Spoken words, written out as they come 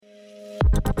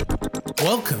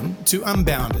Welcome to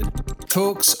Unbounded,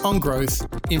 talks on growth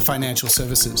in financial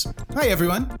services. Hi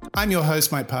everyone, I'm your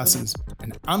host Mike Parsons,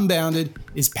 and Unbounded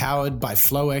is powered by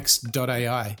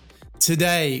flowx.ai.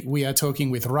 Today we are talking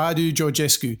with Radu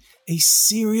Georgescu, a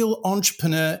serial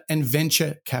entrepreneur and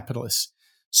venture capitalist.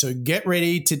 So get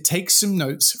ready to take some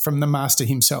notes from the master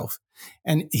himself.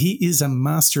 And he is a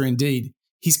master indeed.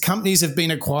 His companies have been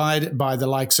acquired by the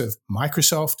likes of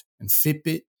Microsoft and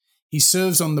Fitbit. He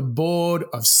serves on the board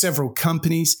of several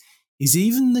companies. He's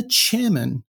even the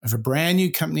chairman of a brand new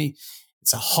company.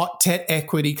 It's a hot tech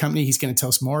equity company. He's going to tell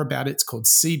us more about it. It's called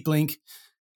SeedBlink.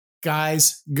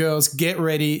 Guys, girls, get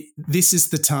ready. This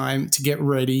is the time to get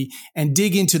ready and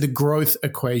dig into the growth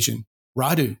equation.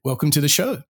 Radu, welcome to the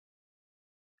show.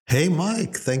 Hey,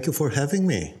 Mike. Thank you for having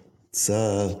me. It's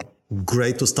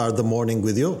great to start the morning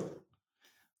with you.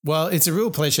 Well, it's a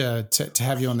real pleasure to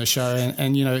have you on the show.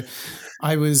 And, you know,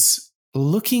 I was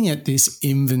looking at this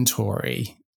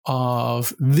inventory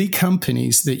of the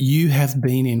companies that you have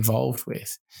been involved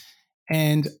with.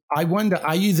 And I wonder,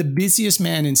 are you the busiest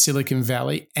man in Silicon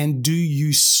Valley, and do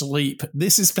you sleep?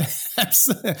 This is perhaps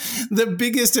the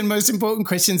biggest and most important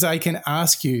questions I can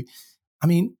ask you. I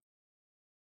mean,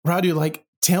 Radu,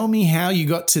 tell me how you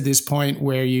got to this point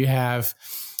where you have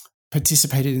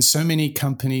participated in so many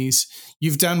companies.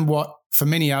 You've done what for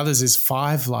many others is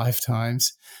 5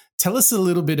 lifetimes. Tell us a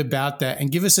little bit about that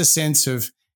and give us a sense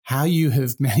of how you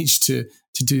have managed to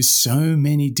do so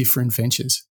many different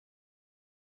ventures.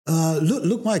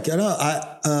 Look, Mike,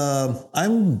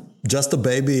 I'm just a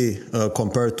baby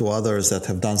compared to others that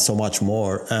have done so much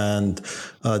more. And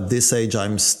at this age,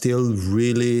 I'm still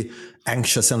really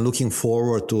anxious and looking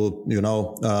forward to,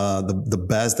 the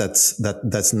best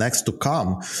that's next to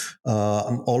come.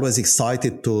 I'm always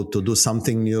excited to do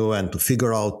something new and to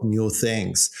figure out new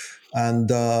things. And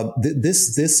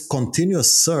this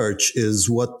continuous search is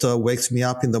what wakes me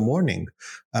up in the morning.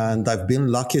 And I've been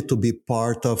lucky to be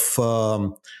part of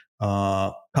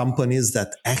companies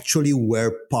that actually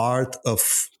were part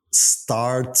of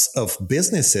starts of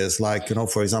businesses.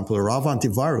 For example, Rav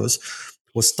Antivirus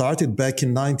was started back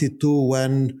in 92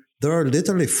 when there are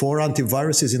literally 4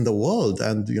 antiviruses in the world.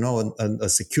 And, a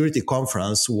security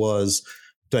conference was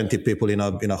 20 people in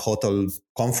a hotel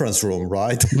conference room,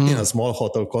 right? In a small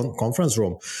hotel conference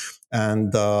room.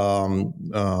 And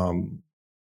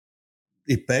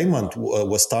e-payment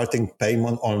was starting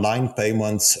online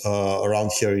payments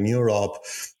around here in Europe.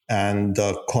 And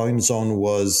CoinZone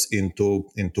was into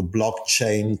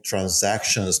blockchain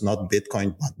transactions, not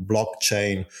Bitcoin, but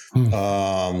blockchain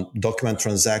document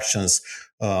transactions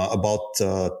about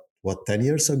 10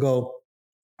 years ago.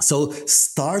 So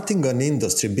starting an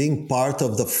industry, being part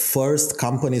of the first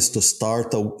companies to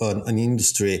start an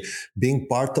industry, being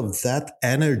part of that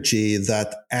energy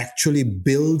that actually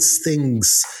builds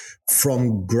things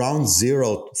from ground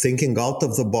zero, thinking out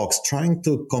of the box, trying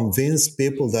to convince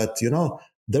people that,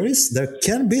 there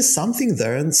can be something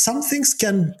there, and some things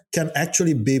can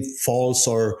actually be false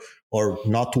or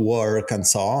not work and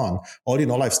so on. All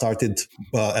in all, I've started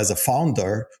as a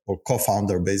founder or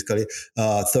co-founder, basically,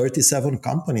 37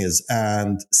 companies,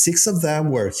 and 6 of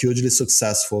them were hugely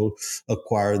successful,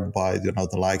 acquired by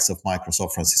the likes of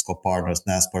Microsoft, Francisco Partners,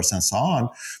 Naspers, and so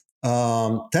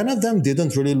on. 10 of them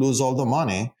didn't really lose all the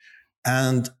money,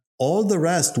 and all the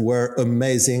rest were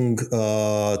amazing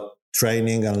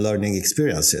training and learning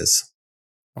experiences.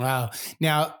 Wow.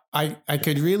 Now, I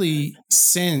could really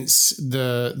sense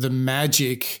the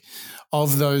magic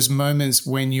of those moments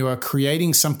when you are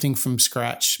creating something from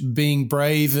scratch, being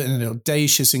brave and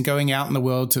audacious and going out in the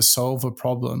world to solve a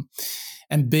problem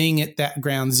and being at that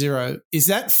ground zero. Is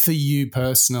that for you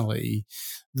personally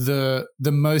the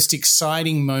most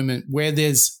exciting moment where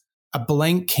there's a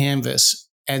blank canvas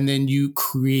and then you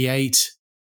create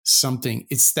something?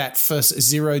 It's that first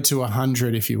 0 to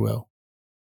 100, if you will.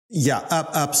 Yeah,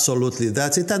 absolutely.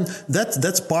 That's it. And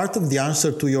that's part of the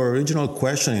answer to your original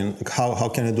question. How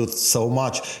can I do so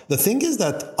much? The thing is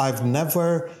that I've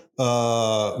never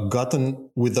gotten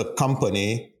with a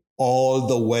company all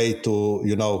the way to,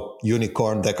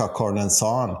 unicorn, decacorn, and so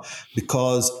on,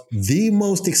 because the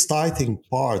most exciting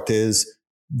part is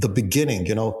the beginning,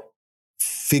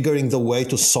 figuring the way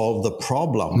to solve the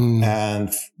problem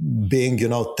and being,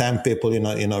 10 people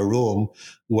in a room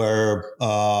where,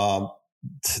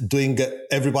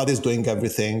 everybody's doing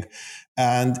everything.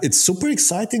 And it's super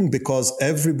exciting because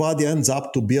everybody ends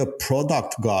up to be a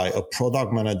product guy, a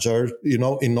product manager,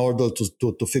 in order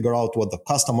to figure out what the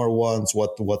customer wants,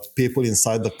 what people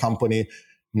inside the company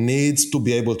needs to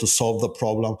be able to solve the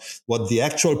problem, what the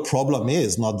actual problem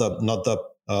is, not the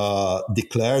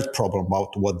declared problem,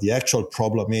 about what the actual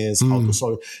problem is, how to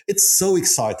solve it. It's so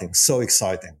exciting, so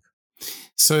exciting.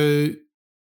 So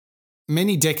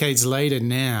many decades later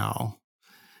now,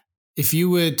 if you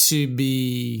were to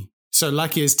be so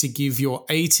lucky as to give your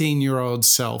 18-year-old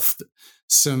self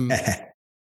some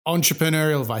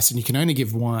entrepreneurial advice, and you can only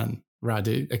give one,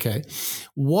 Radu, okay,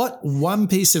 what one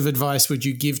piece of advice would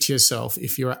you give to yourself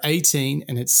if you're 18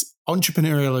 and it's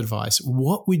entrepreneurial advice?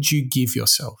 What would you give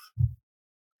yourself?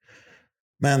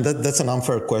 Man, that's an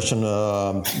unfair question,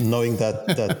 knowing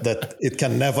that it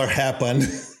can never happen.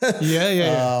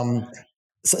 Yeah.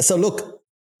 So look,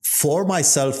 for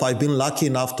myself, I've been lucky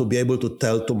enough to be able to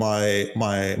tell to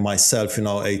myself,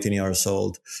 18 years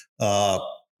old,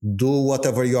 do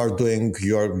whatever you are doing,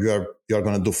 you're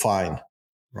going to do fine,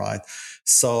 right?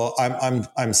 So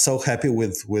I'm so happy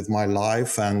with my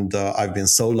life, and I've been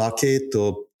so lucky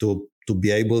to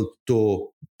be able to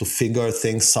figure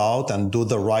things out and do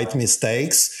the right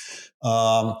mistakes.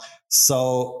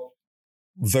 So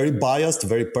very biased,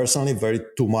 very personally, very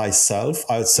to myself,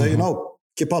 I would say,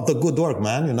 keep up the good work,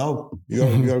 man. You're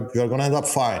going to end up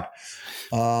fine.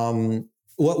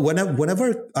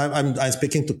 Whenever I'm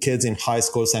speaking to kids in high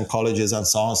schools and colleges and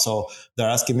so on, so they're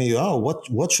asking me,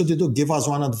 what should you do? Give us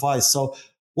one advice. So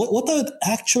what I would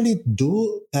actually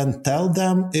do and tell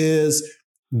them is,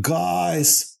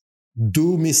 guys,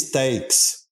 do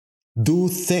mistakes, do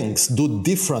things, do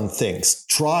different things,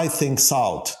 try things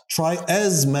out, try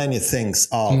as many things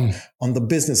out on the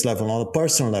business level, on a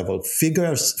personal level,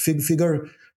 figure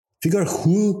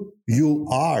who you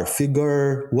are,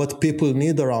 figure what people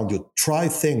need around you, try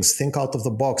things, think out of the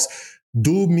box,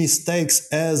 do mistakes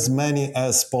as many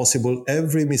as possible.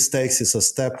 Every mistake is a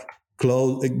step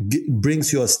close,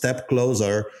 brings you a step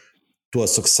closer to a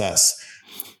success.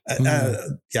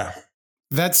 Yeah.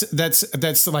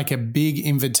 That's like a big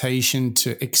invitation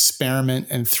to experiment,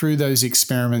 and through those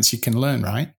experiments you can learn,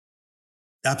 right?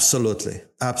 Absolutely.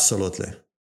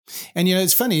 And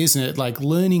it's funny, isn't it? Like,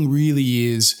 learning really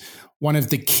is one of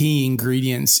the key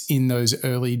ingredients in those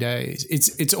early days.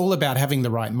 It's all about having the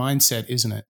right mindset,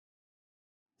 isn't it?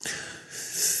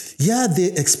 Yeah,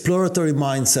 the exploratory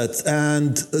mindset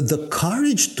and the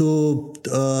courage to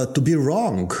be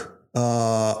wrong.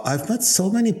 I've met so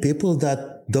many people that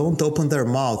don't open their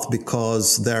mouth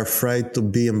because they're afraid to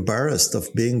be embarrassed of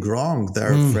being wrong.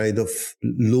 They're afraid of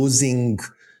losing,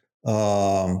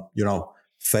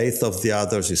 faith of the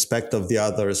others, respect of the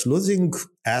others, losing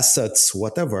assets,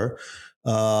 whatever,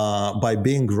 by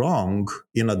being wrong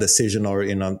in a decision or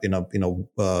in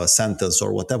a sentence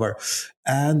or whatever.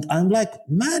 And I'm like,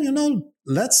 man,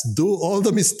 let's do all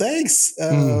the mistakes.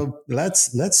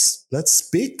 Let's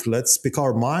speak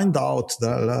our mind out.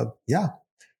 Yeah.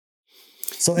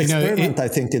 So experiment. I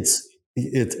think it's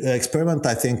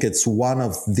one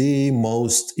of the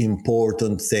most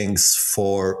important things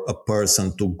for a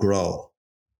person to grow.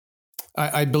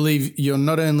 I believe you're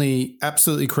not only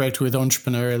absolutely correct with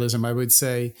entrepreneurialism, I would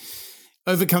say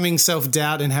overcoming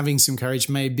self-doubt and having some courage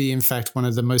may be, in fact, one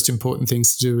of the most important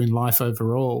things to do in life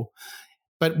overall.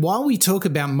 But while we talk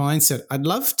about mindset, I'd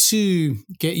love to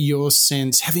get your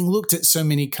sense, having looked at so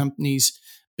many companies,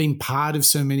 been part of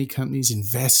so many companies,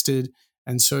 invested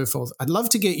and so forth. I'd love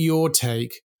to get your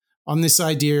take on this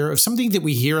idea of something that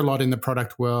we hear a lot in the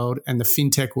product world and the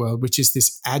fintech world, which is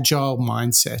this agile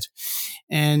mindset.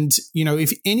 And,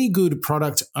 if any good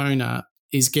product owner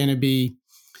is going to be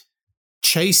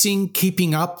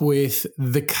keeping up with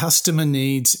the customer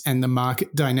needs and the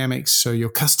market dynamics. So your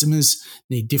customers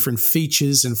need different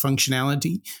features and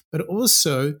functionality, but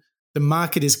also the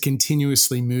market is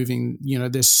continuously moving.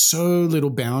 There's so little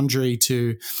boundary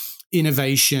to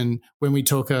innovation when we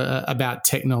talk about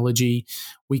technology.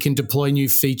 We can deploy new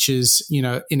features, in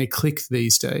a click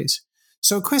these days.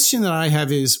 So a question that I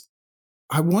have is,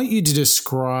 I want you to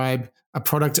describe a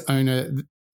product owner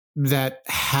that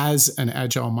has an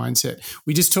agile mindset.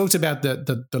 We just talked about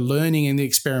the learning and the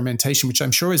experimentation, which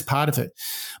I'm sure is part of it.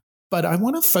 But I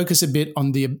want to focus a bit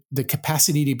on the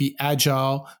capacity to be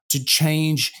agile, to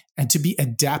change, and to be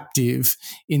adaptive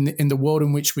in the world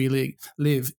in which we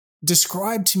live.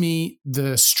 Describe to me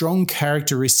the strong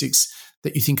characteristics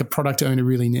that you think a product owner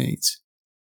really needs.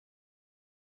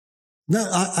 No,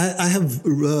 I have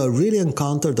really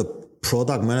encountered a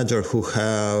product manager who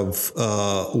have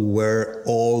wear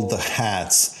all the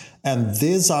hats, and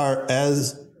these are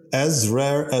as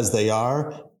rare as they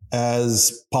are,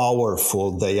 as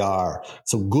powerful they are.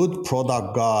 So good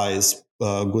product guys,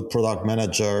 good product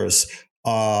managers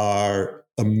are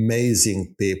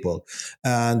amazing people.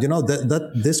 And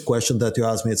that this question that you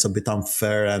asked me, it's a bit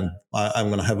unfair, and I'm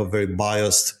going to have a very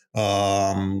biased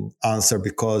answer,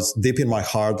 because deep in my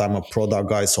heart, I'm a product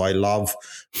guy. So I love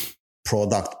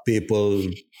product people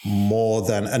more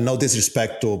than, and no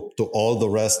disrespect to all the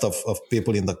rest of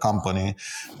people in the company.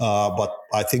 But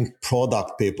I think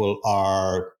product people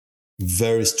are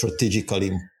very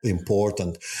strategically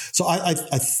important. So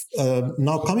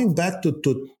now coming back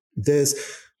to this,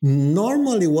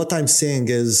 normally what I'm saying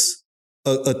is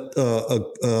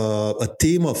a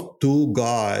team of two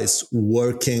guys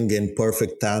working in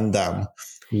perfect tandem,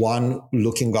 one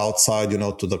looking outside,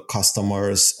 to the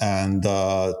customers and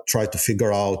try to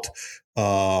figure out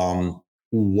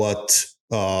what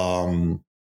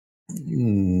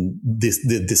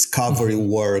the discovery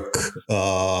work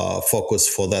focus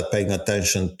for that, paying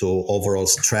attention to overall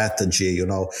strategy,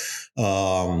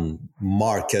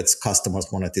 markets,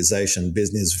 customers, monetization,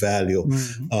 business value,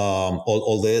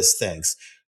 all these things.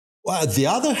 Well, the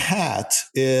other hat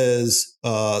is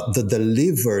the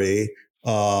delivery,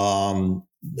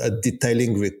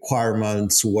 detailing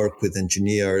requirements, work with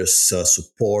engineers,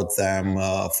 support them,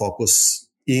 focus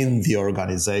in the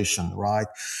organization, right?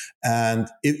 And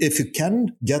if you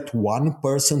can get one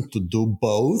person to do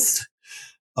both,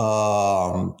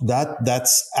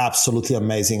 that's absolutely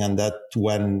amazing. And that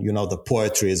when, the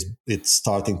poetry it's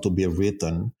starting to be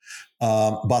written.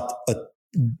 But a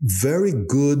very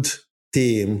good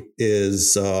team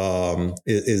is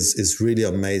really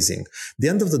amazing. The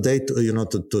end of the day,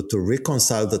 to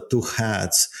reconcile the two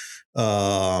hats,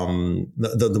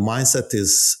 the mindset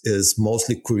is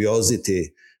mostly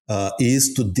curiosity,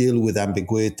 is to deal with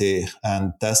ambiguity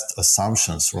and test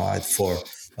assumptions, right? For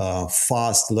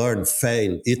fast, learn,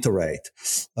 fail, iterate,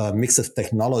 mix of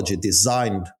technology,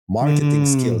 design, marketing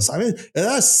skills. I mean, there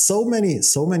are so many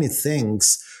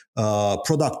things.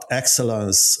 Product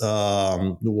excellence,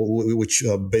 which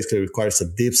basically requires a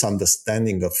deep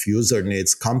understanding of user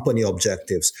needs, company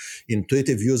objectives,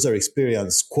 intuitive user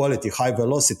experience, quality, high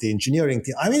velocity, engineering.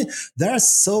 I mean, there are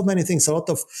so many things, a lot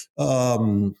of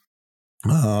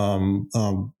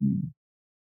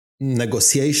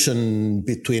negotiation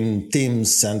between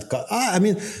teams, and I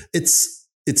mean, it's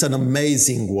an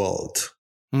amazing world.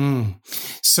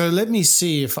 So let me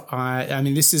see if I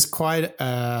mean, this is quite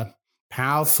a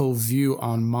powerful view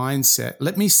on mindset.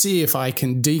 Let me see if I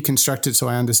can deconstruct it so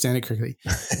I understand it correctly.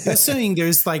 You're saying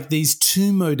there's like these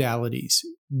two modalities,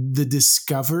 the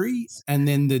discovery and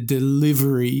then the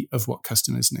delivery of what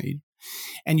customers need.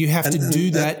 And you have to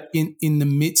do that in the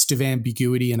midst of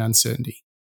ambiguity and uncertainty.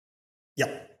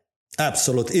 Yeah,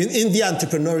 absolutely. In the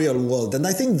entrepreneurial world. And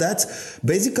I think that's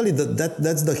basically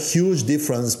that's the huge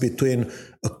difference between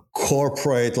a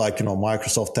corporate like,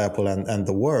 Microsoft, Apple, and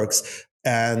the works,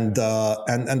 and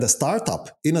the startup.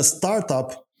 In a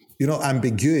startup,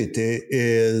 ambiguity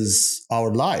is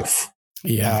our life.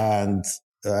 Yeah. And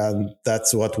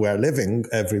that's what we're living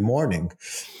every morning.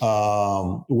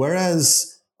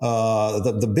 Whereas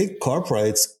the big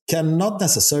corporates cannot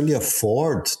necessarily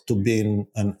afford to be in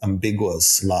an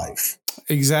ambiguous life.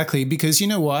 Exactly, because you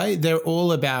know why? They're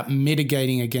all about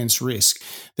mitigating against risk.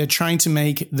 They're trying to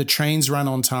make the trains run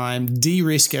on time,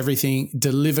 de-risk everything,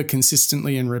 deliver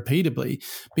consistently and repeatably.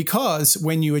 Because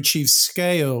when you achieve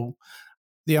scale,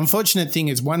 the unfortunate thing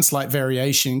is one slight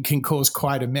variation can cause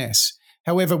quite a mess.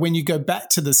 However, when you go back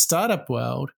to the startup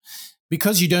world,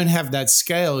 because you don't have that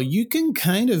scale, you can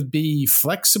kind of be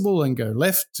flexible and go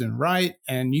left and right,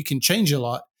 and you can change a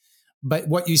lot. But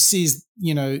what you see is,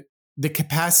 the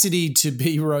capacity to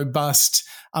be robust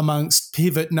amongst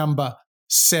pivot number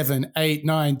 7, 8,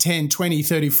 9, 10, 20,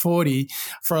 30, 40.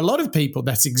 For a lot of people,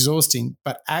 that's exhausting.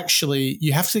 But actually,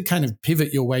 you have to kind of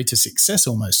pivot your way to success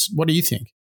almost. What do you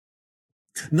think?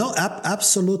 No,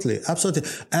 absolutely.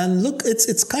 And look,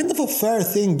 it's kind of a fair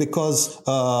thing because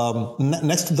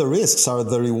next to the risks are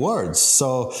the rewards.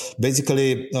 So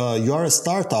basically, you are a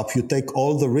startup, you take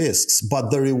all the risks,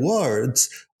 but the rewards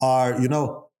are,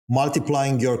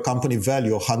 multiplying your company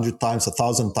value 100 times,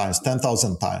 1,000 times,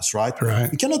 10,000 times, right?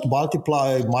 You cannot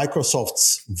multiply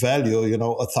Microsoft's value,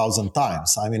 1,000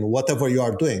 times. I mean, whatever you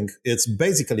are doing, it's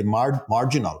basically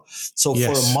marginal. So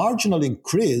for a marginal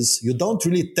increase, you don't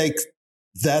really take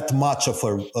that much of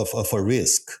a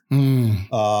risk.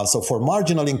 So for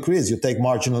marginal increase, you take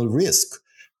marginal risk.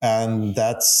 And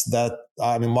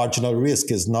marginal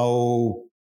risk is no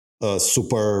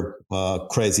super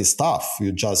crazy stuff.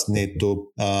 You just need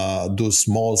to do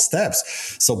small steps.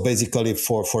 So basically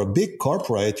for a big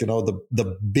corporate,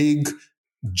 the big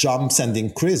jumps and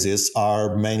increases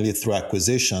are mainly through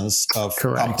acquisitions of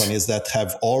companies that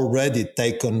have already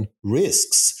taken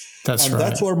risks.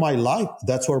 That's where my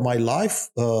life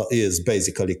is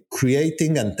basically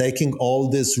creating and taking all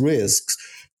these risks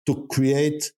to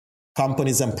create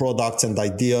companies and products and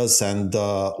ideas and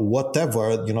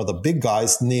whatever, the big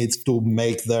guys need to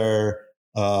make their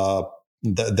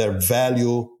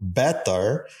value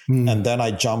better. And then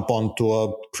I jump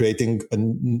onto creating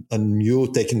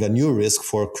taking a new risk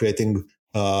for creating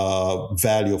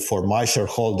value for my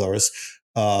shareholders,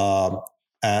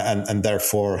 and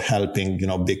therefore helping,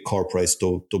 big corporates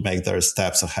to make their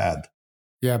steps ahead.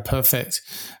 Yeah, perfect.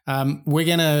 We're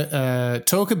going to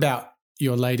talk about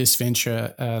your latest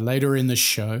venture later in the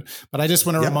show. But I just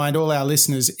want to remind all our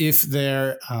listeners, if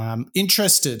they're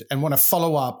interested and want to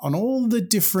follow up on all the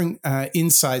different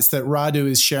insights that Radu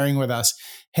is sharing with us,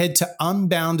 head to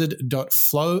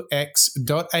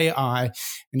unbounded.flowx.ai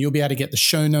and you'll be able to get the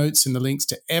show notes and the links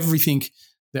to everything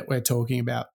that we're talking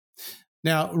about.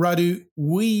 Now, Radu,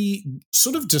 we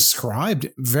sort of described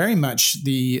very much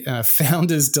the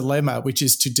founder's dilemma, which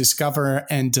is to discover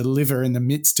and deliver in the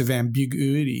midst of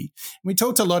ambiguity. We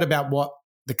talked a lot about what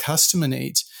the customer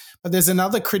needs, but there's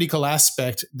another critical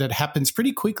aspect that happens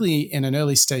pretty quickly in an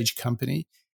early stage company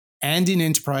and in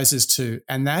enterprises too,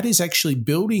 and that is actually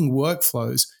building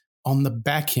workflows on the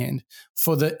back end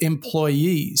for the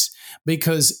employees,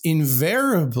 because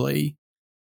invariably,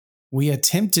 we are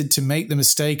tempted to make the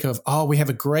mistake of, we have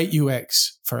a great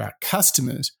UX for our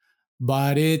customers,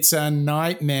 but it's a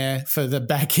nightmare for the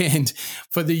back end,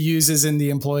 for the users and the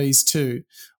employees too.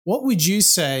 What would you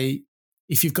say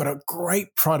if you've got a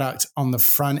great product on the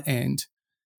front end?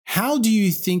 How do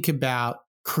you think about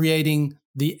creating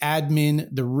the admin,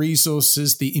 the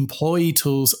resources, the employee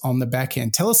tools on the back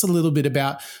end? Tell us a little bit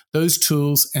about those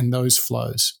tools and those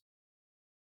flows.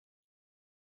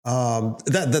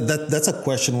 That's a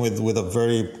question with a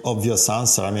very obvious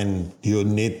answer. I mean, you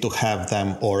need to have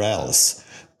them or else.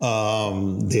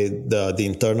 The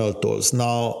internal tools.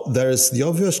 Now, there's the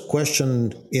obvious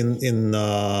question in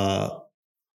the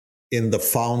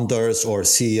founders or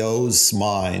CEO's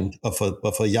mind of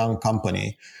a young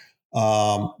company.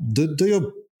 Do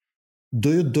you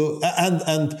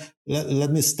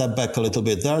let me step back a little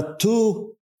bit. There are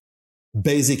two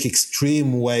basic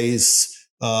extreme ways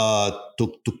to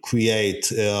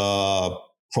create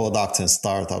products and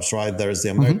startups, right? There's the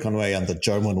American way and the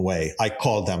German way. I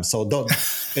call them. So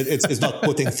it's not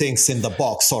putting things in the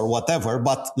box or whatever,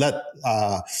 but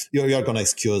you're going to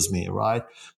excuse me, right?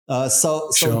 So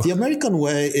Sure. the American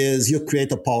way is you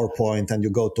create a PowerPoint and you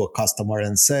go to a customer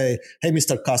and say, hey,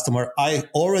 Mr. Customer, I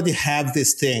already have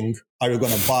this thing. Are you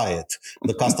going to buy it?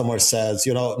 The customer says,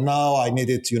 no, I need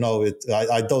it,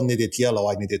 I don't need it yellow.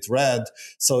 I need it red.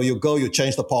 So you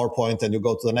change the PowerPoint and you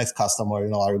go to the next customer,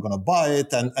 are you going to buy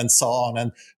it? And so on.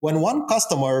 And when one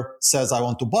customer says, I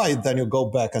want to buy it, then you go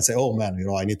back and say, oh man,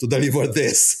 I need to deliver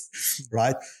this,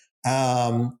 right?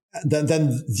 Then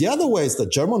the other way is the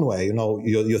German way.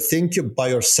 You think by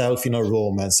yourself in a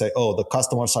room and say, oh, the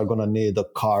customers are going to need a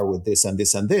car with this and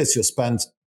this and this. You spend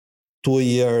 2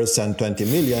 years and 20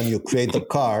 million. You create the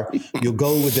car. You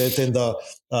go with it in the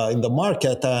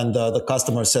market, and the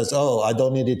customer says, oh, I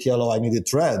don't need it yellow. I need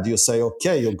it red. You say,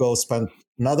 okay. You go spend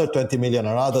another 20 million,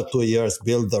 another 2 years,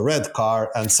 build the red car,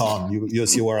 and so on. You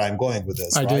see where I'm going with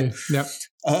this, I right? do. Yep.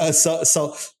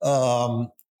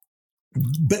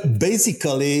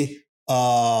 Basically,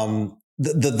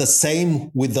 the same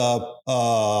with the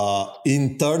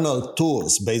internal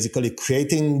tools, basically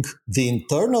creating the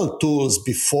internal tools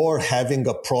before having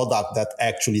a product that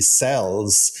actually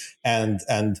sells and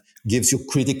gives you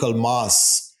critical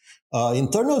mass.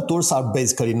 Internal tools are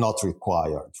basically not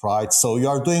required, right? So you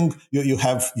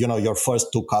have, your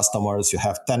first 2 customers, you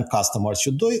have 10 customers,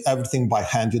 you do everything by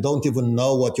hand. You don't even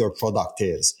know what your product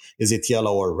is. Is it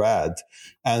yellow or red?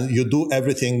 And you do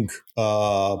everything,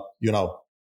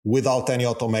 without any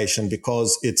automation,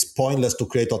 because it's pointless to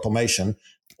create automation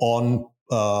on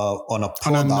a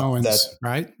product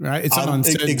right? It's on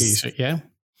uncertainties, yeah.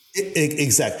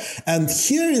 Exactly. And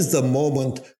here is the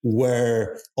moment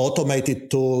where automated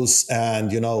tools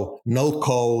and, no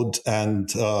code and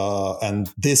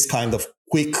this kind of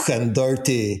quick and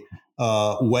dirty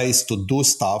ways to do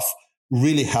stuff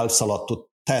really helps a lot to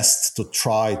test, to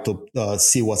try to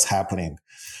see what's happening.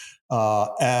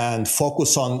 And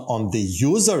focus on the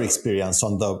user experience,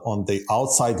 on the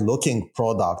outside looking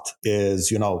product is,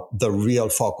 the real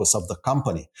focus of the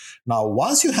company. Now,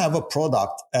 once you have a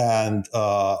product and,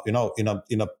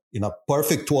 in a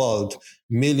perfect world,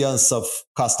 millions of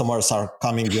customers are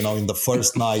coming, in the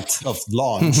first night of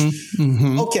launch.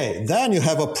 Okay, then you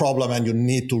have a problem and you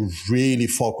need to really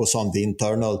focus on the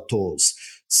internal tools.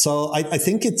 So I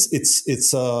think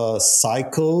it's a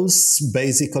cycles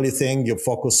basically thing. You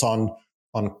focus on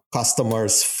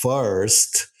customers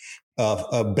first,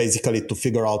 basically to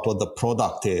figure out what the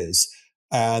product is.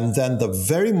 And then the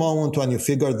very moment when you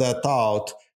figure that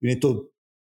out, you need to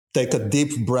take a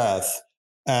deep breath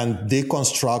and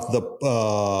deconstruct the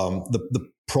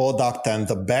product and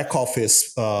the back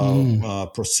office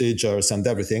procedures and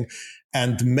everything,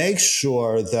 and make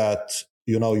sure that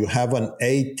you have an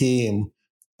A team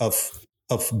of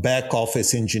back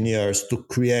office engineers to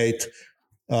create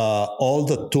all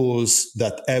the tools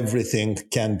that everything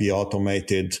can be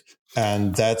automated.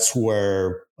 And that's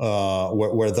where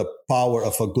the power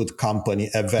of a good company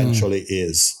eventually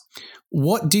is.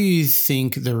 What do you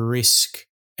think the risk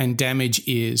and damage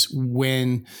is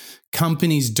when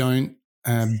companies don't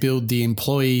build the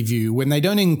employee view, when they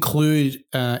don't include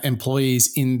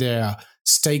employees in their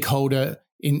stakeholder,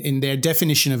 in their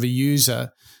definition of a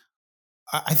user?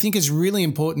 I think it's really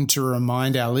important to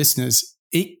remind our listeners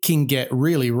it can get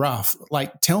really rough.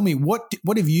 Like, tell me, what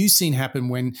have you seen happen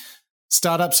when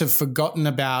startups have forgotten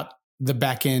about the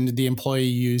back end, the employee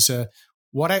user?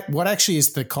 What actually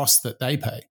is the cost that they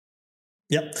pay?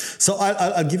 Yeah. So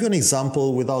I'll give you an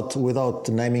example without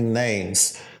naming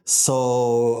names.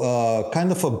 So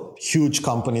kind of a huge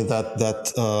company that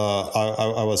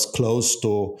I was close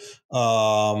to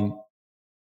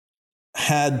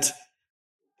had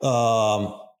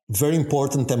very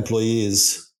important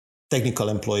employees, technical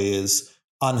employees,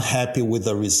 unhappy with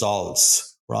the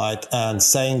results, right? And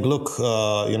saying, look,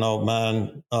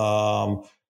 man,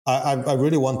 I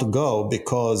really want to go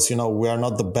because, we are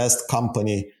not the best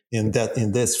company in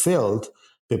this field.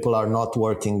 People are not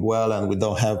working well and we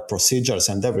don't have procedures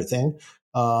and everything.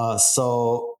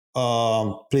 So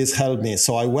please help me.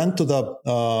 So I went to the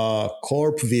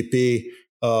Corp VP,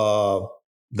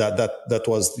 that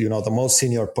was, the most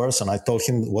senior person. I told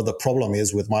him what the problem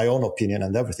is with my own opinion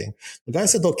and everything. The guy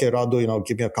said, okay, Radu,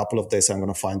 give me a couple of days. I'm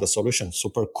going to find a solution.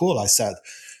 Super cool. I said,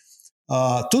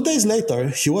 2 days later,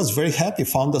 he was very happy,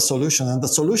 found a solution. And the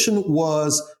solution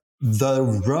was the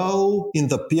row in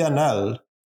the P&L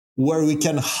where we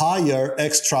can hire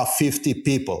extra 50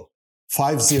 people,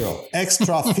 50,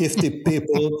 extra 50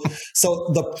 people.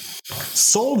 So the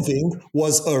solving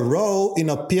was a row in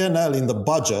a P&L in the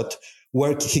budget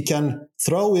where he can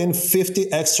throw in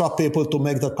 50 extra people to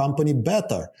make the company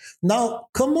better. Now,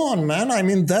 come on, man. I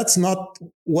mean, that's not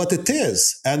what it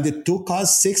is. And it took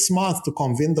us 6 months to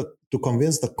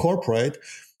convince the corporate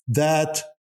that,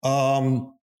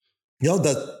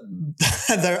 that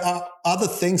there are other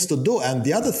things to do. And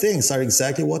the other things are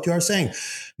exactly what you are saying.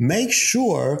 Make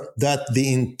sure that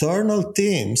the internal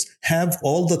teams have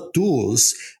all the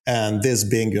tools, and this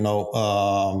being,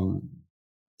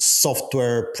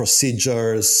 software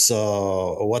procedures,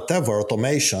 whatever,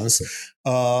 automations,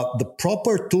 the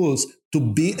proper tools to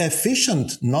be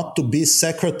efficient, not to be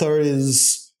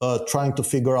secretaries trying to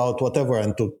figure out whatever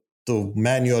and to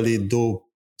manually do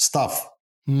stuff.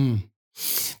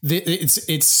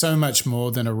 It's so much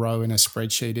more than a row in a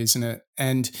spreadsheet, isn't it?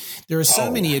 And there are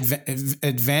so many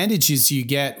advantages you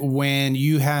get when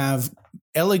you have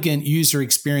elegant user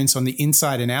experience on the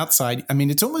inside and outside. I mean,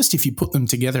 it's almost, if you put them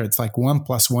together, it's like 1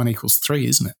 + 1 = 3,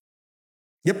 isn't it?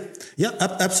 Yep. Yeah,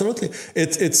 absolutely.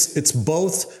 It's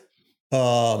both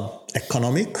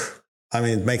economic. I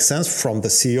mean, it makes sense from the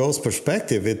CEO's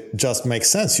perspective. It just makes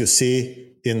sense. You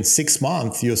see, in 6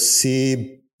 months, you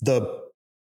see the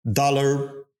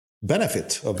dollar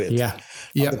benefit of it. Yeah.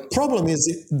 The problem is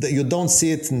that you don't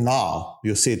see it now.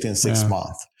 You see it in 6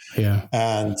 months. Yeah.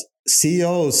 And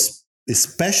CEOs,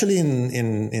 especially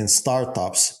in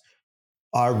startups,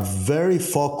 are very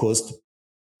focused,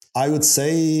 I would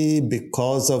say,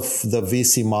 because of the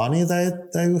VC money that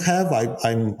you have.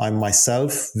 I'm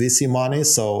myself VC money,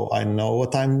 so I know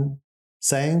what I'm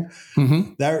saying.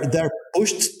 Mm-hmm. They're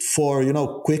pushed for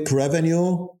quick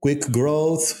revenue, quick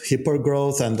growth, hyper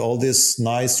growth, and all these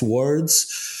nice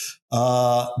words.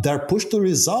 They're pushed to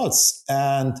results,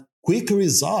 and quick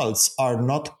results are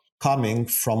not coming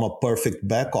from a perfect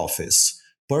back office.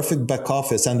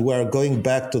 And we're going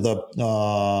back to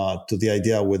the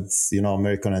idea with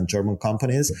American and German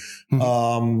companies.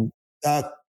 Mm-hmm.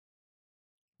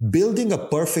 Building a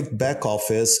perfect back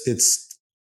office, it's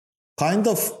kind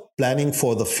of planning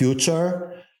for the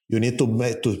future. You need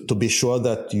to be sure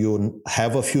that you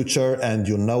have a future and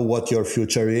you know what your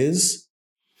future is.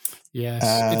 Yes,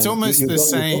 it's almost the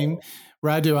same.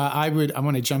 Radu, I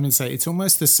want to jump and say it's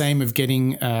almost the same of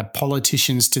getting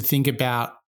politicians to think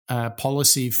about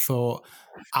policy for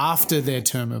after their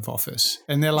term of office,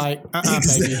 and they're like, baby,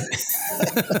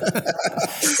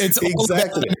 it's all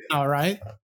about now, right?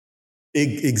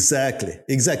 Exactly.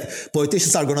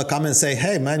 Politicians are going to come and say,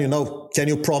 hey, man, can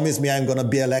you promise me I'm going to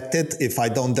be elected if I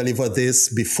don't deliver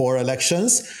this before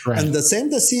elections? Right. And the same,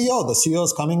 the CEO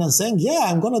is coming and saying, yeah,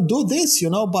 I'm going to do this,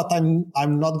 but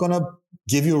I'm not going to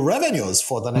give you revenues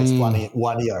for the next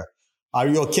 1 year. Are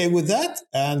you okay with that?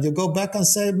 And you go back and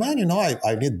say, man,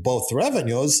 I need both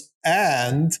revenues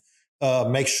and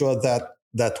make sure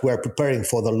that we're preparing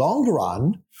for the long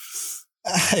run.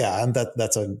 Yeah, and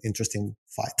that's an interesting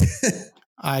fight.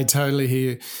 I totally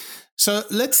hear you. So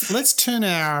let's turn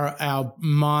our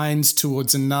minds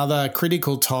towards another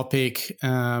critical topic.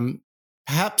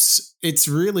 Perhaps it's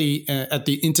really at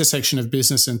the intersection of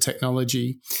business and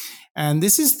technology. And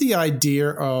this is the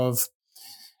idea of,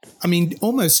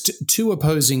 almost two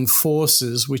opposing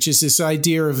forces, which is this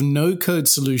idea of no-code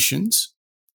solutions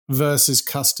versus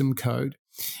custom code.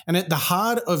 And at the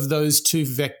heart of those two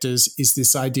vectors is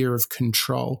this idea of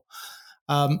control.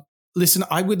 Listen,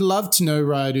 I would love to know,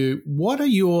 Radu, what are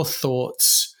your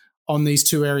thoughts on these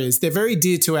two areas? They're very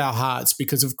dear to our hearts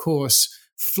because, of course,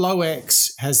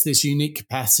 FlowX has this unique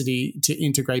capacity to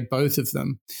integrate both of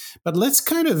them. But let's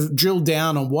kind of drill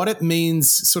down on what it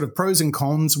means, sort of pros and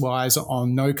cons wise,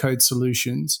 on no-code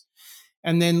solutions.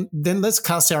 And then let's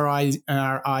cast our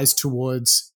eyes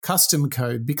towards custom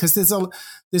code, because there's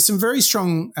some very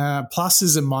strong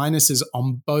pluses and minuses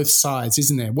on both sides,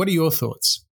 isn't there? What are your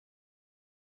thoughts?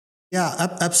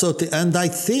 Yeah, absolutely. And I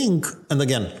think, and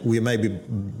again, we may be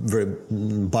very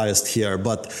biased here,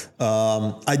 but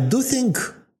I do think,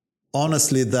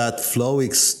 honestly, that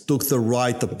FlowX took the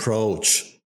right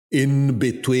approach in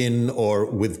between or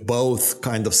with both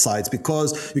kind of sides,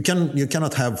 because you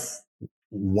cannot have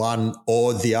one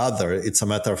or the other. It's a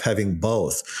matter of having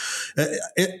both.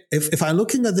 If I'm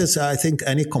looking at this, I think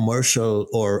any commercial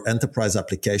or enterprise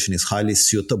application is highly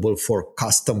suitable for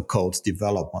custom code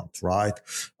development, right?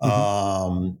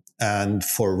 Mm-hmm. And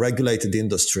for regulated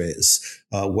industries,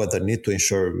 where they need to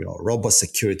ensure robust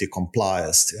security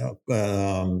compliance,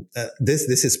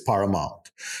 this is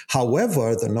paramount.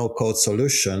 However, the no-code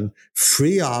solution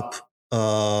free up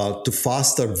to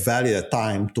faster validate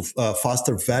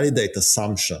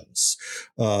assumptions,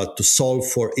 to solve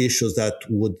for issues that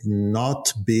would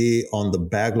not be on the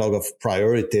backlog of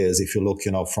priorities if you look,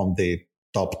 from the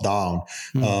top down,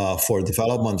 for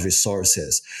development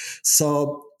resources.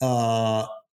 So,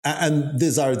 and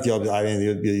these are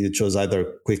you choose either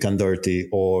quick and dirty,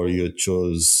 or you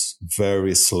choose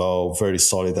very slow, very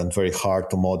solid, and very hard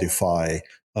to modify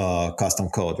custom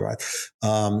code, right?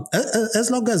 As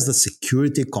long as the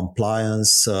security,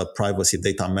 compliance, privacy,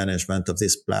 data management of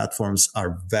these platforms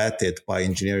are vetted by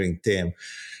engineering team,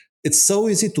 it's so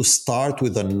easy to start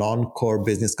with the non-core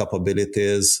business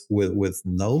capabilities with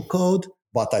no code.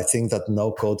 But I think that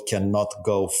no code cannot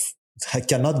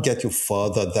get you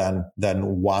further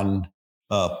than one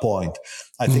point.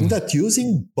 I think that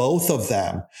using both of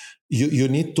them, you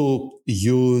need to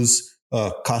use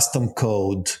custom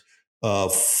code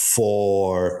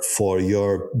for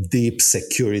your deep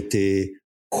security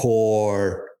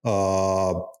core,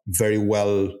 very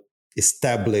well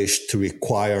established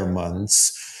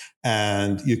requirements,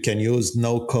 and you can use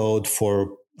no code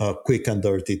for quick and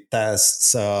dirty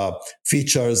tests,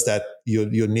 features that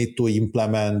you need to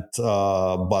implement,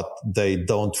 but they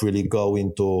don't really go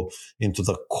into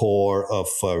the core of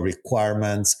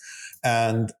requirements.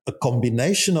 And a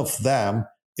combination of them,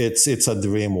 it's a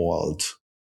dream world.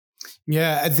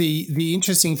 Yeah, the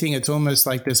interesting thing, it's almost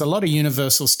like there's a lot of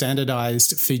universal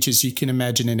standardized features you can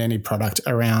imagine in any product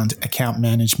around account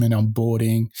management,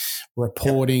 onboarding,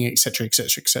 reporting, et cetera, et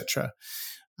cetera, et cetera.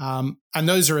 And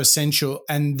those are essential,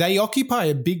 and they occupy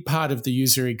a big part of the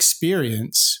user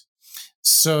experience.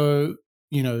 So,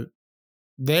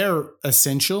 they're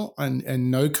essential,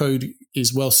 and no code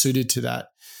is well suited to that.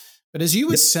 But as you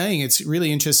were saying, it's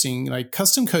really interesting. Like,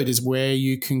 custom code is where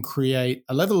you can create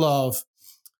a level of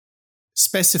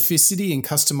specificity and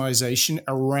customization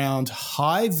around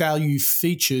high value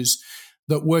features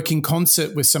that work in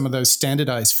concert with some of those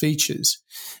standardized features.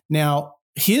 Now,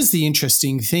 here's the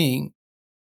interesting thing.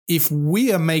 If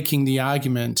we are making the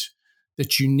argument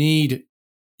that you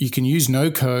can use no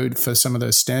code for some of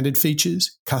those standard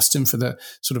features, custom for the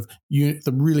sort of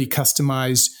the really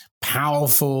customized,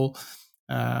 powerful,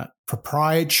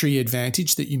 proprietary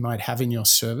advantage that you might have in your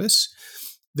service,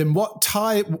 then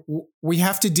we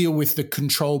have to deal with the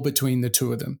control between the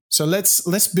two of them. So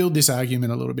let's build this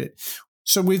argument a little bit.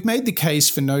 So we've made the case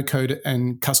for no code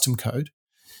and custom code,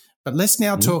 but let's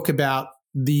now talk about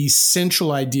the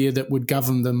central idea that would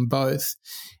govern them both.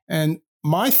 And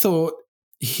my thought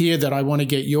here that I want to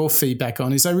get your feedback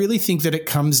on is I really think that it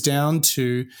comes down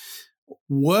to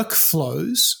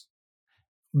workflows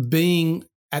being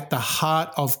at the heart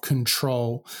of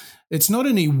control. It's not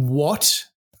only what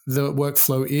the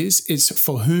workflow is, it's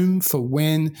for whom, for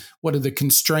when, what are the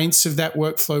constraints of that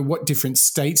workflow, what different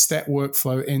states that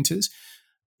workflow enters.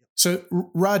 So,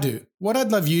 Radu, what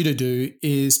I'd love you to do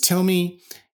is tell me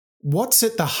what's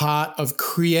at the heart of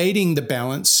creating the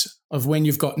balance of when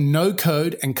you've got no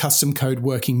code and custom code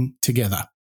working together.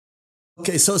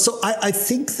 Okay, so I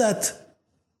think that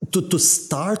to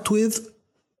start with,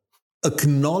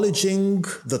 acknowledging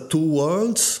the two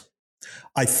worlds,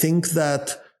 I think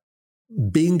that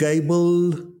being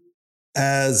able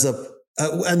as a,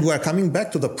 and we're coming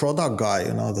back to the product guy,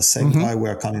 the same guy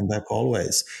we're coming back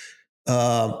always.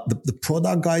 The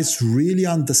product guy is really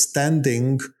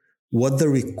understanding what the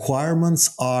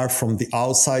requirements are from the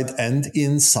outside and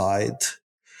inside.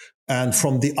 And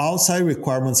from the outside,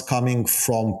 requirements coming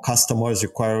from customers,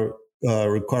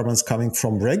 requirements coming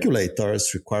from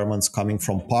regulators, requirements coming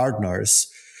from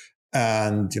partners,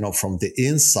 and from the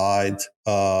inside,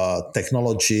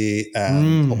 technology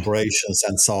and operations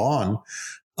and so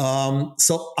on.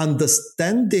 So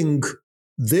understanding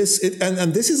this,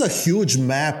 and this is a huge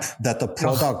map that a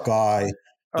product guy.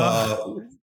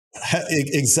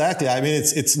 Exactly. I mean,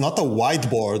 it's not a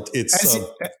whiteboard. It's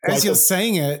as you're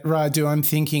saying it, Radu, I'm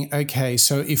thinking, okay,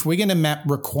 so if we're going to map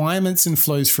requirements and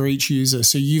flows for each user,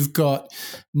 so you've got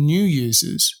new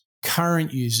users,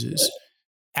 current users,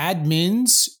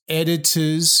 admins,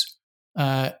 editors,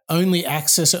 only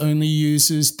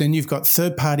users, then you've got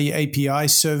third-party API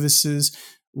services,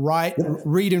 read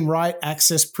and write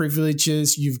access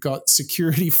privileges, you've got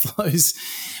security flows,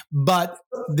 but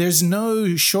there's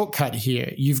no shortcut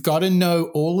here. You've got to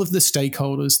know all of the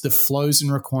stakeholders, the flows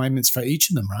and requirements for each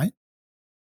of them, right?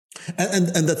 And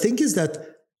the thing is that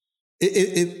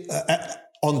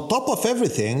on top of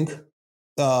everything,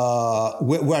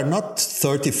 we're not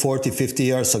 30, 40, 50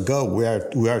 years ago. We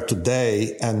are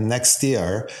today and next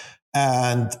year.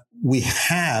 And we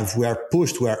are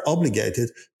pushed, we are obligated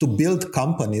to build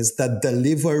companies that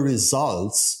deliver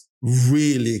results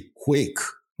really quick.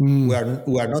 We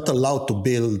are not allowed to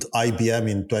build IBM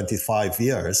in 25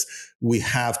 years. We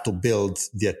have to build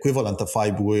the equivalent of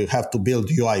IBM. We have to build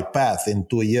UiPath in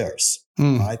 2 years,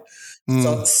 right?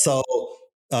 So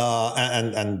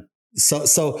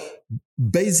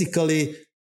basically,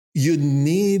 you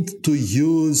need to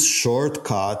use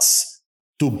shortcuts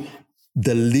to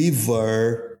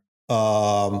deliver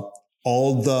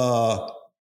all the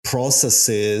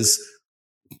processes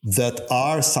that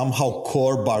are somehow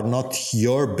core but not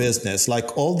your business,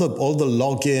 like all the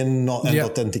login and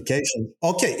authentication.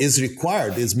 Okay, is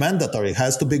required, is mandatory,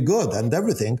 has to be good and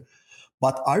everything.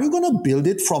 But are you going to build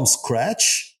it from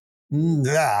scratch?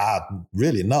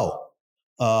 Really, no.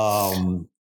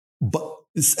 But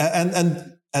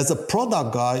as a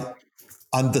product guy,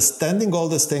 understanding all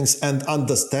these things and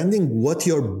understanding what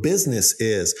your business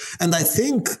is. And I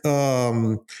think,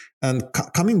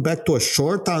 coming back to a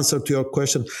short answer to your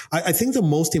question, I think the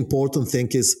most important thing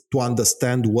is to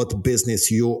understand what business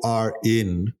you are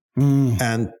in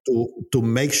and to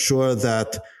make sure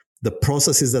that the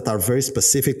processes that are very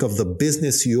specific of the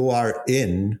business you are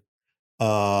in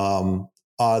are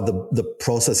the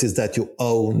processes that you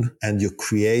own and you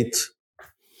create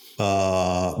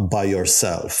by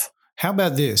yourself. How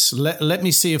about this? Let me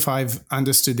see if I've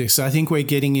understood this. I think we're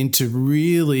getting into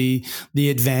really the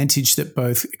advantage that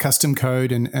both custom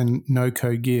code and no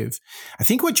code give. I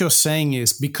think what you're saying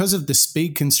is because of the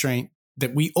speed constraint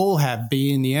that we all have,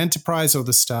 be in the enterprise or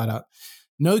the startup,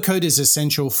 no code is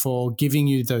essential for giving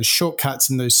you those shortcuts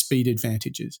and those speed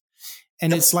advantages.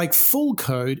 And it's like full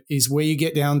code is where you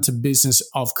get down to business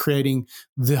of creating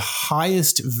the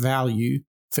highest value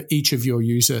for each of your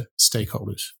user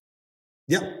stakeholders.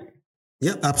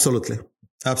 Yeah, absolutely.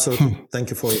 Thank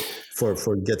you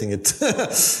for getting it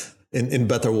in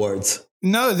better words.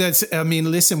 No,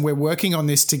 listen, we're working on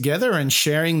this together and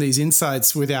sharing these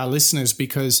insights with our listeners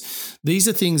because these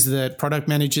are things that product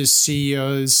managers,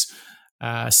 CEOs,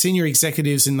 senior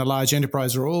executives in the large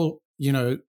enterprise are all,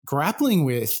 grappling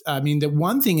with. I mean, the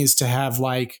one thing is to have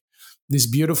like this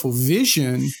beautiful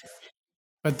vision,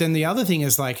 but then the other thing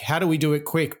is like, how do we do it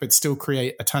quick but still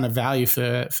create a ton of value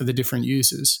for the different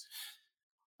users?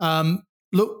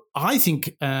 Look, I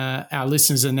think our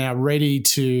listeners are now ready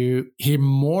to hear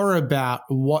more about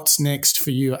what's next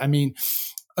for you. I mean,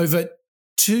 over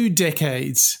 2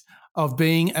 decades of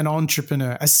being an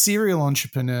entrepreneur, a serial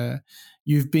entrepreneur,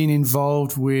 you've been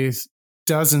involved with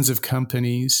dozens of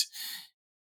companies.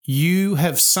 You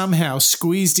have somehow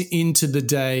squeezed into the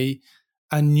day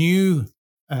a new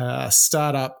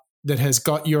startup that has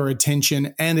got your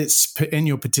attention and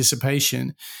your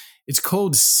participation. It's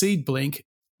called SeedBlink.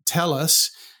 tell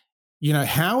us,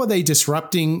 how are they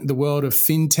disrupting the world of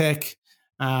fintech,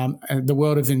 and the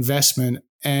world of investment,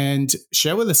 and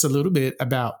share with us a little bit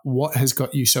about what has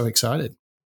got you so excited.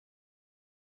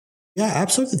 Yeah,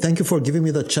 absolutely. Thank you for giving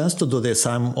me the chance to do this.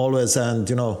 I'm always, and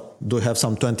do have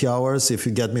some 20 hours if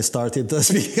you get me started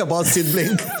speaking about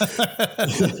SeedBlink.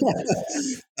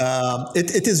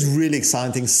 It is really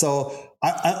exciting. So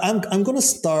I'm going to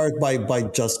start by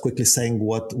just quickly saying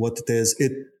what it is.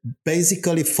 It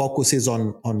basically focuses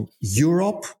on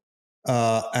Europe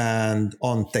and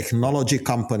on technology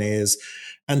companies,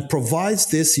 and provides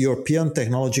these European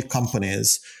technology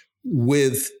companies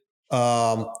with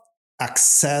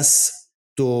access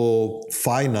to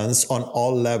finance on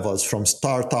all levels, from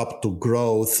startup to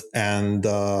growth and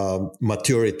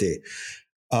maturity.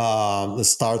 The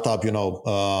startup,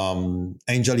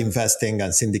 angel investing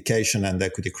and syndication and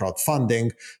equity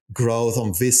crowdfunding, growth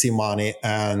on VC money,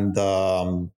 and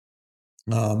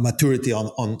maturity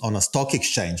on a stock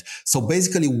exchange. So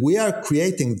basically, we are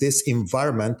creating this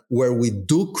environment where we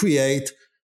do create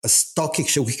a stock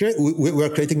exchange. We are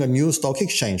creating a new stock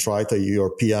exchange, right? A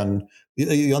European,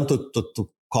 you want to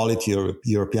call it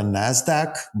European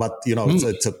NASDAQ, but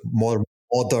it's a more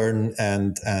modern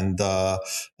and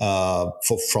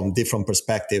from different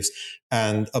perspectives,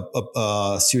 and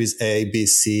a Series A, B,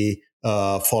 C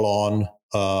follow-on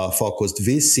focused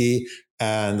VC,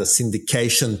 and the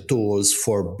syndication tools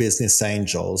for business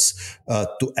angels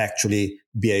to actually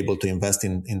be able to invest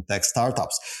in tech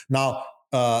startups. Now,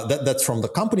 that's from the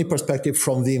company perspective.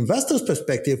 From the investor's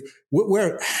perspective,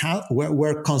 we're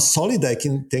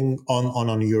consolidating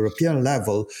on a European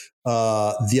level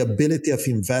the ability of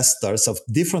investors, of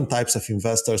different types of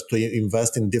investors, to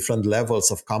invest in different levels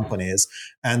of companies,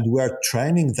 and we're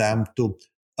training them to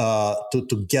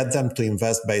get them to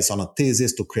invest based on a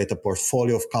thesis, to create a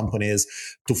portfolio of companies,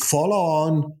 to follow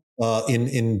on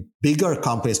in bigger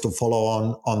companies, to follow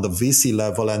on the VC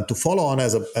level, and to follow on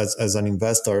as an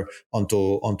investor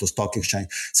onto stock exchange.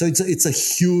 So it's a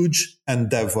huge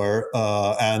endeavor,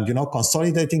 and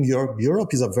consolidating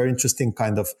Europe is a very interesting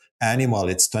kind of animal.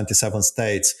 It's 27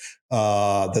 states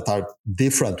that are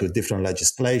different with different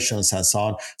legislations and so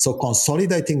on. So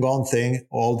consolidating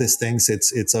all these things,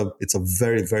 it's a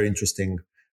very, very interesting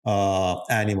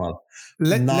animal.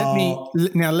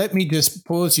 Let me just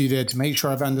pause you there to make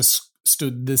sure I've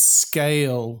understood the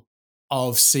scale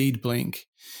of SeedBlink.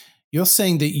 You're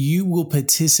saying that you will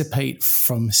participate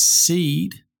from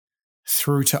seed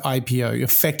through to IPO,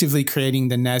 effectively creating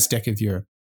the NASDAQ of Europe.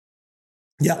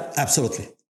 Yeah, absolutely.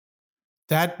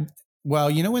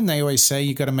 When they always say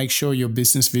you got to make sure your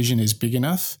business vision is big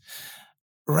enough,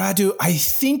 Radu, I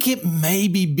think it may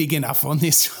be big enough on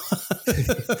this one.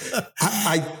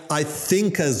 I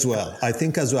think as well.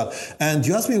 And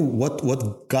you asked me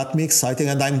what got me excited,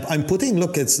 and I'm putting.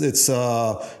 Look, it's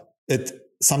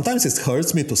sometimes it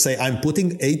hurts me to say I'm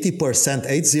putting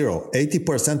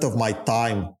 80% of my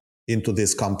time into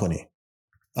this company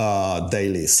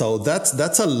daily. So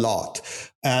that's a lot.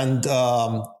 And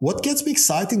what gets me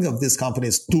excited of this company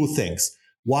is two things.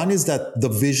 One is that the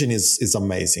vision is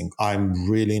amazing. I'm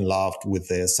really in love with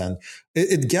this. And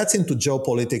it gets into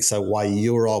geopolitics, why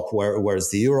Europe,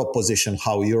 where's the Europe position,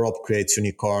 how Europe creates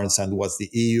unicorns, and what's the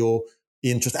EU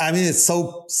interest. I mean, it's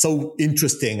so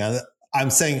interesting. And I'm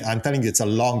telling you, it's a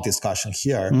long discussion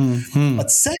here. Mm-hmm.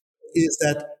 But second is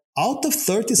that out of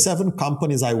 37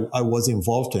 companies I was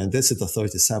involved in, and this is the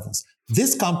 37th,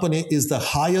 this company is the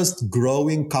highest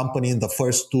growing company in the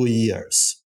first 2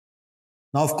 years.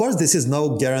 Now, of course, this is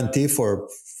no guarantee for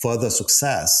further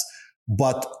success,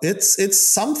 but it's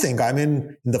something. I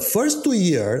mean, in the first 2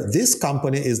 years, this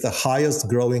company is the highest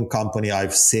growing company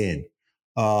I've seen.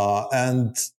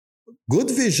 And good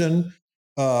vision,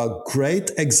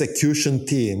 great execution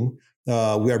team.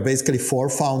 We are basically 4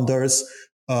 founders,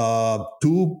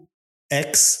 2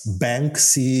 ex-bank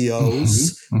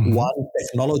CEOs, mm-hmm. 1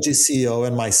 technology CEO,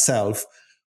 and myself.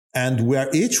 And we are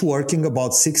each working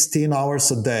about 16 hours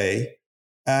a day.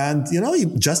 And,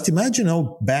 just imagine,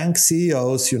 bank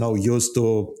CEOs, used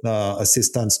to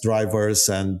assistants, drivers,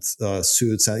 and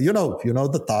suits, and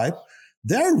the type.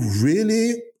 They're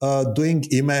really doing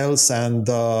emails and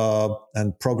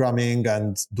programming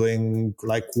and doing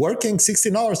working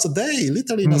 16 hours a day,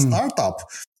 literally in a startup,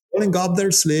 rolling up their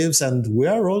sleeves, and we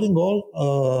are rolling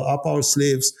all up our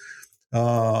sleeves.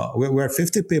 We're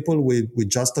 50 people. We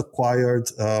just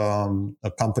acquired a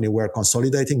company. We're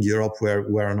consolidating Europe.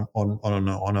 We're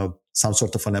on some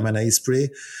sort of an M&A spree.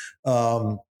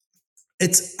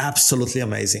 It's absolutely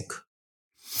amazing.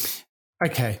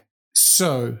 Okay,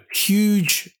 so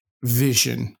huge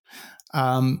vision.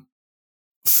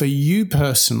 For you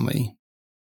personally,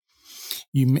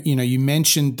 You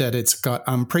mentioned that it's got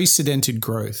unprecedented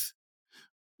growth.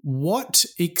 What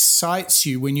excites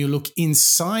you when you look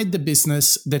inside the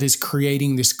business that is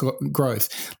creating this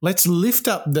growth? Let's lift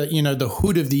up the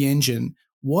hood of the engine.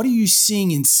 What are you seeing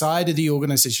inside of the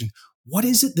organization? What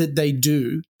is it that they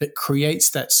do that creates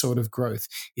that sort of growth?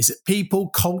 Is it people,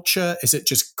 culture? Is it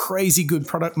just crazy good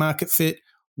product market fit?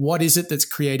 What is it that's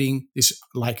creating this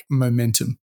like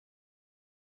momentum?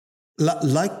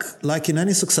 Like in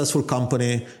any successful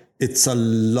company, it's a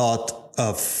lot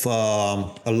of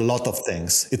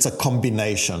things. It's a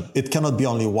combination. It cannot be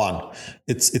only one.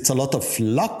 It's a lot of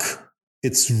luck.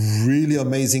 It's really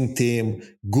amazing team,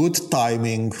 good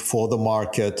timing for the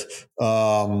market,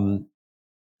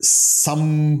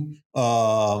 some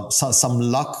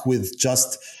luck with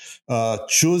just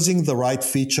choosing the right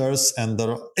features, and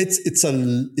it's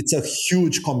a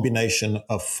huge combination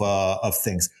of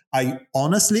things. I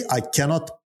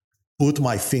cannot put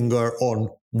my finger on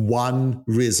one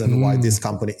reason why this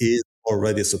company is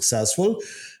already successful.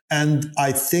 And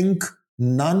I think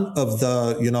none of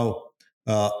the,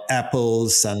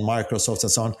 Apples and Microsofts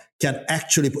and so on can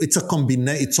actually, it's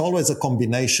always a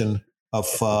combination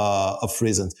of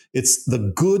reasons. It's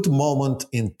the good moment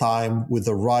in time with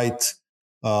the right,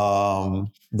 the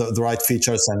right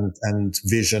features and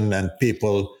vision and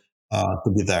people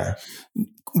to be there.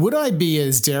 Would I be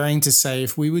as daring to say,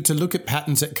 if we were to look at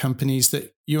patterns at companies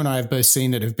that you and I have both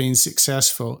seen that have been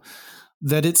successful,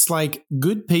 that it's like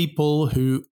good people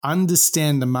who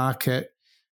understand the market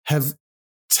have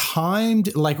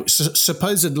timed, like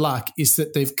supposed luck is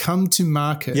that they've come to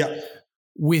market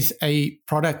with a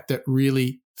product that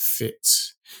really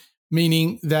fits.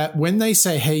 Meaning that when they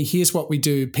say, hey, here's what we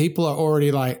do, people are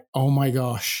already like, oh my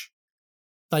gosh.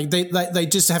 Like they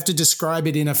just have to describe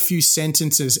it in a few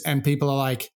sentences and people are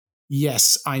like,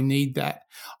 yes, I need that.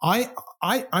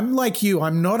 I'm like you.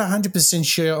 I'm not 100%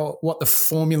 sure what the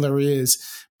formula is,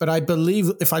 but I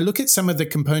believe if I look at some of the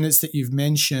components that you've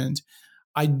mentioned,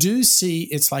 I do see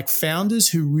it's like founders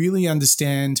who really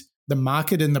understand the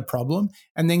market and the problem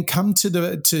and then come to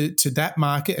that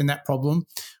market and that problem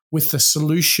with the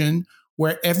solution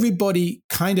where everybody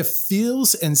kind of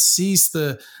feels and sees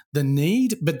the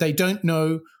need, but they don't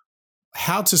know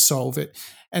how to solve it.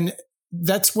 And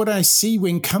that's what I see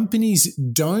when companies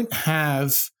don't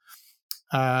have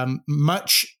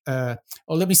much, or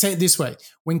let me say it this way.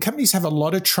 When companies have a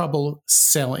lot of trouble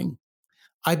selling,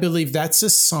 I believe that's a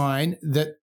sign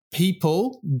that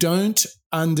people don't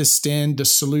understand the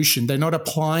solution. They're not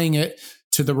applying it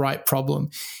to the right problem.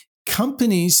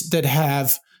 Companies that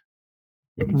have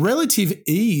relative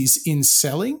ease in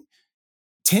selling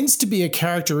tends to be a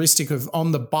characteristic of,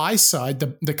 on the buy side,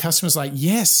 the customer's like,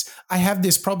 yes, I have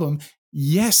this problem.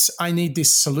 Yes, I need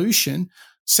this solution.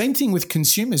 Same thing with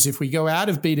consumers. If we go out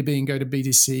of B2B and go to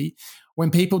B2C,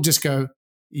 when people just go,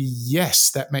 yes,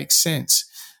 that makes sense.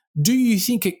 Do you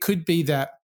think it could be that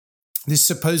this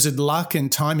supposed luck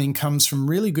and timing comes from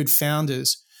really good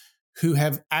founders who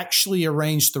have actually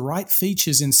arranged the right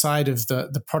features inside of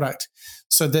the product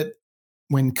so that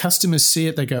when customers see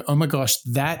it, they go, oh my gosh,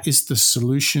 that is the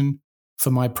solution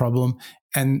for my problem.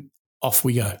 And off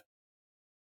we go.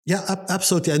 Yeah,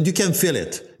 absolutely. And you can feel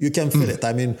it. You can feel it.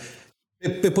 I mean,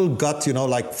 people got,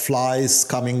 like flies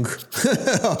coming,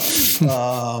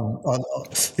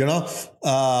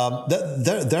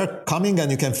 they're coming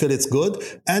and you can feel it's good.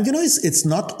 And, it's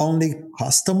not only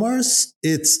customers.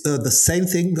 It's the same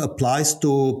thing applies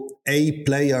to A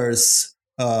players,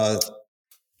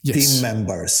 team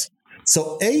members.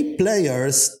 So A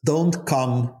players don't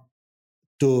come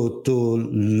to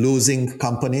losing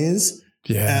companies,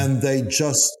 and they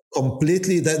just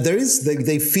completely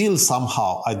they feel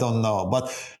somehow, I don't know, but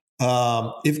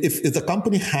if the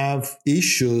company have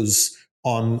issues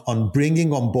on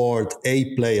bringing on board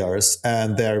A players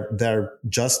and they're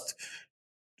just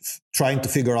trying to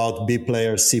figure out B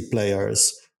players, C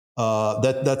players,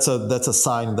 that's a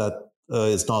sign that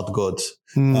is not good.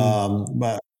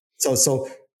 But so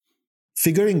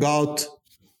figuring out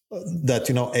that,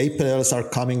 A players are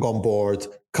coming on board,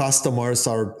 customers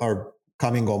are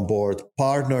coming on board,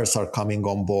 partners are coming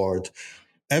on board,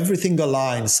 everything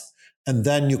aligns. And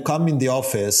then you come in the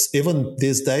office, even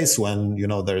these days when,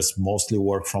 there's mostly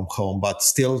work from home, but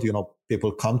still,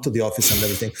 people come to the office and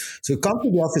everything. So you come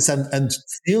to the office and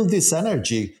feel this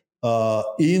energy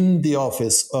in the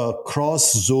office,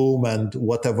 across Zoom and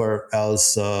whatever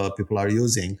else people are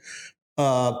using.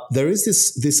 There is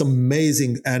this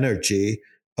amazing energy,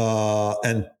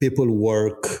 and people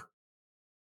work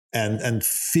and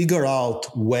figure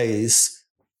out ways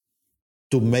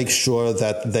to make sure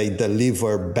that they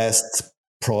deliver best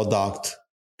product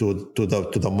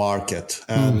to the market.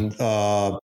 And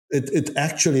it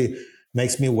actually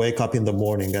makes me wake up in the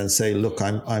morning and say, look,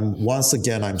 I'm once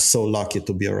again, I'm so lucky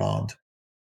to be around.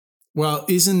 Well,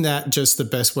 isn't that just the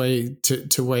best way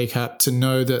to wake up, to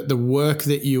know that the work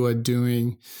that you are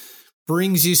doing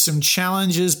brings you some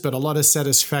challenges, but a lot of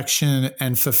satisfaction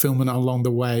and fulfillment along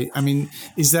the way? I mean,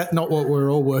 is that not what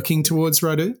we're all working towards,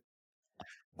 Radu?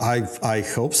 I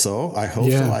hope so. I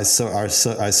hope so.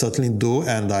 I certainly do.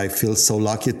 And I feel so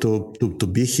lucky to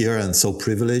be here and so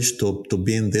privileged to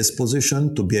be in this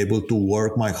position, to be able to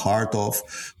work my heart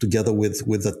off together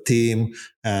with a team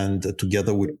and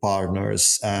together with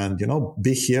partners, and,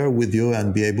 be here with you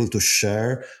and be able to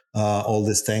share all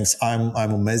these things. I'm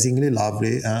amazingly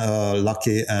lucky,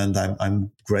 and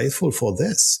I'm grateful for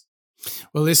this.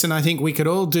 Well, listen, I think we could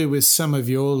all do with some of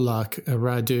your luck,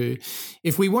 Radu.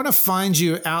 If we want to find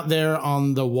you out there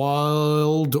on the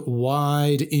wild,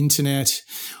 wide internet,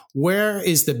 where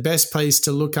is the best place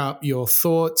to look up your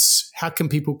thoughts? How can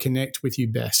people connect with you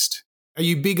best? Are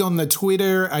you big on the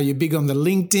Twitter? Are you big on the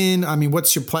LinkedIn? I mean,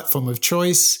 what's your platform of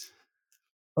choice?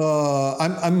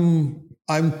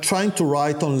 I'm trying to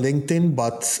write on LinkedIn,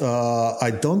 but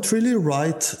I don't really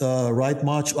write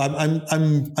much.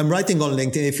 I'm writing on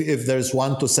LinkedIn. If there's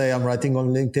one to say, I'm writing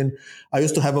on LinkedIn. I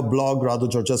used to have a blog,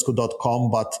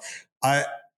 radugeorgescu.com, but I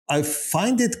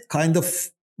find it kind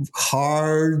of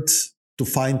hard to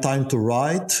find time to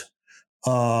write.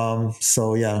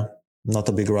 So yeah, not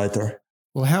a big writer.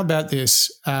 Well, how about this?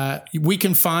 We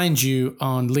can find you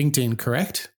on LinkedIn,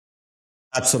 correct?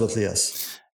 Absolutely,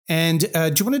 yes. And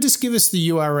do you want to just give us the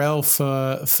URL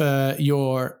for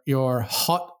your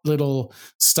hot little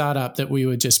startup that we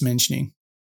were just mentioning?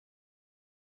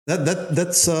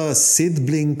 That's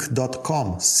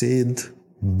seedblink.com.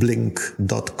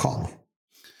 Seedblink.com.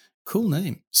 Cool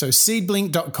name. So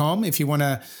seedblink.com if you want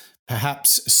to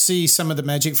perhaps see some of the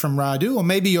magic from Radu, or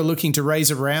maybe you're looking to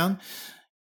raise a round.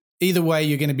 Either way,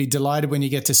 you're going to be delighted when you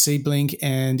get to Seedblink.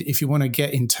 And if you want to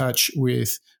get in touch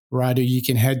with Radu, you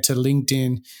can head to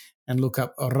LinkedIn and look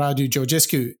up Radu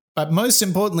Georgescu. But most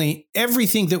importantly,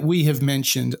 everything that we have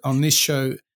mentioned on this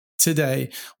show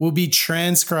today will be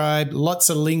transcribed. Lots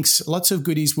of links, lots of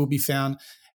goodies will be found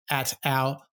at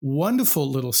our wonderful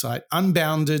little site,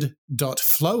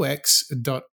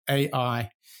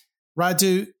 unbounded.flowx.ai.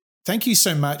 Radu, thank you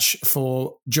so much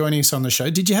for joining us on the show.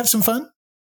 Did you have some fun?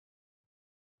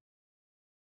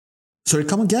 Sorry,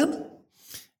 come again?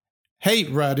 Hey,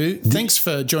 Radu, thanks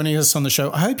for joining us on the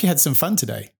show. I hope you had some fun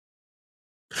today.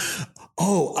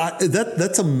 Oh,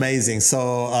 that's amazing.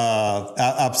 So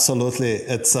absolutely,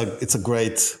 it's a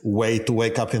great way to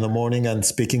wake up in the morning and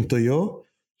speaking to you.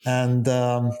 And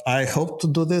I hope to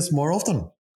do this more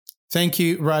often. Thank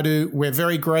you, Radu. We're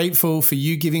very grateful for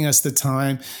you giving us the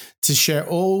time to share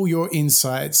all your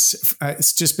insights.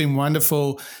 It's just been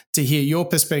wonderful to hear your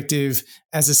perspective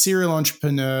as a serial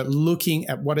entrepreneur, looking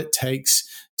at what it takes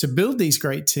to build these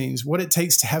great teams, what it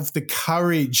takes to have the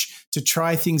courage to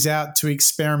try things out, to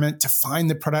experiment, to find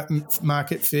the product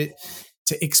market fit,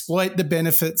 to exploit the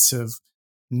benefits of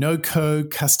no code,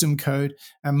 custom code,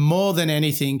 and more than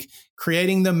anything,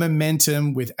 creating the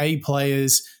momentum with A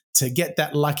players to get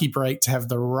that lucky break, to have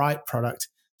the right product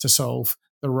to solve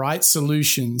the right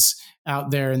solutions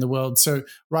out there in the world. So,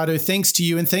 Radu, thanks to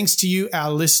you, and thanks to you,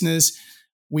 our listeners.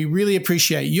 We really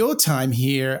appreciate your time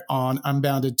here on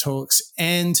Unbounded Talks,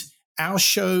 and our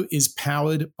show is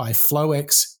powered by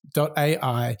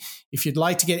flowx.ai. If you'd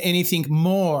like to get anything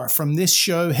more from this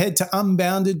show, head to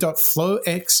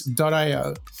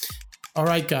unbounded.flowx.io. All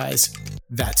right, guys,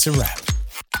 that's a wrap.